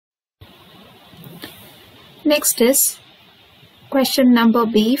Next is question number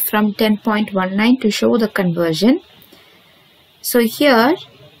B from 10.19 to show the conversion. So here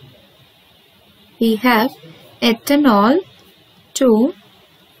we have ethanol to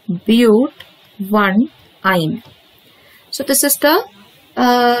but-1-yne. So this is the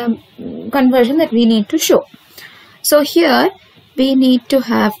conversion that we need to show. So here we need to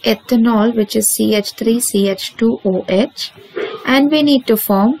have ethanol, which is CH3CH2OH, and we need to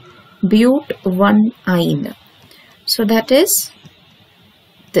form but-1-yne. So that is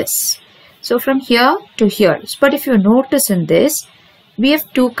this. So from here to here. But if you notice in this, we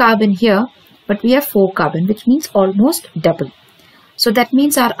have 2 carbon here, but we have 4 carbon, which means almost double. So that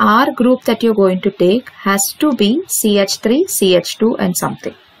means our R group that you're going to take has to be CH3, CH2 and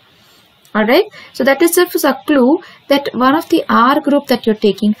something. Alright, so that is just a clue that one of the R group that you're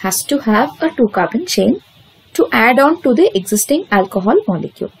taking has to have a 2 carbon chain to add on to the existing alcohol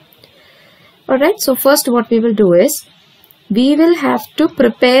molecule. Alright, so first what we will do is, we will have to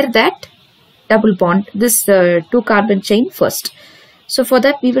prepare that double bond, this 2 carbon chain first. So for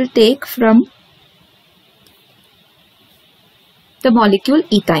that we will take from the molecule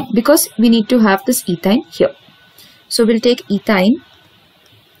ethyne, because we need to have this ethyne here. So we'll take ethyne.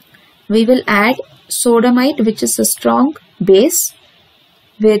 We will add sodamide, which is a strong base,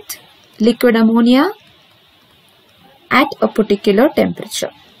 with liquid ammonia at a particular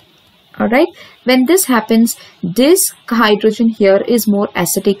temperature. Alright, when this happens, this hydrogen here is more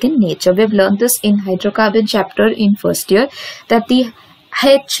acidic in nature. We've learned this in hydrocarbon chapter in first year, that the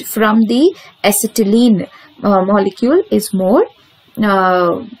H from the acetylene molecule is more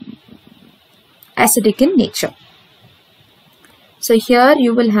acidic in nature. So here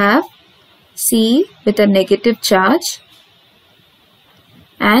you will have C with a negative charge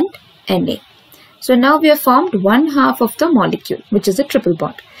and Na. So now we have formed 1/2 of the molecule, which is a triple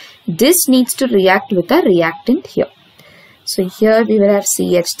bond. This needs to react with a reactant here. So here we will have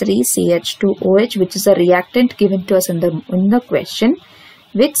CH3CH2OH, which is a reactant given to us in the question,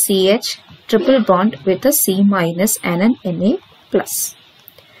 with CH triple bond with a C- and an Na+.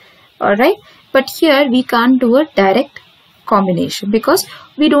 Alright, but here we can't do a direct combination because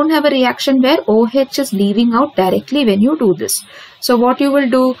we don't have a reaction where OH is leaving out directly when you do this. So what you will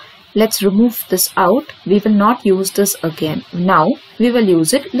do, let's remove this out. We will not use this again. Now we will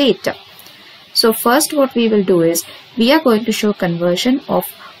use it later. So first what we will do is, we are going to show conversion of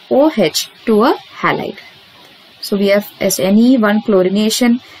OH to a halide. So we have as any one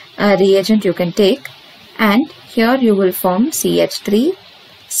chlorination reagent you can take, and here you will form CH3,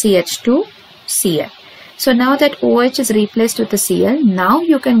 CH2, Cl. So now that OH is replaced with the Cl, now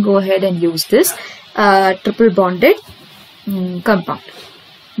you can go ahead and use this triple bonded compound.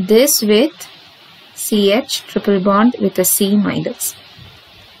 This with CH triple bond with a C-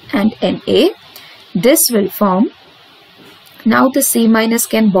 and Na. This will form, now the C-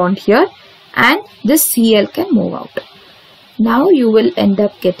 can bond here and this Cl can move out. Now you will end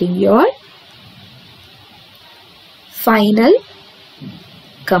up getting your final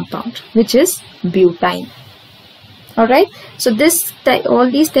compound, which is butane. Alright, so all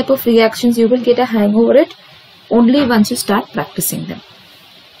these type of reactions you will get a hang over it only once you start practicing them.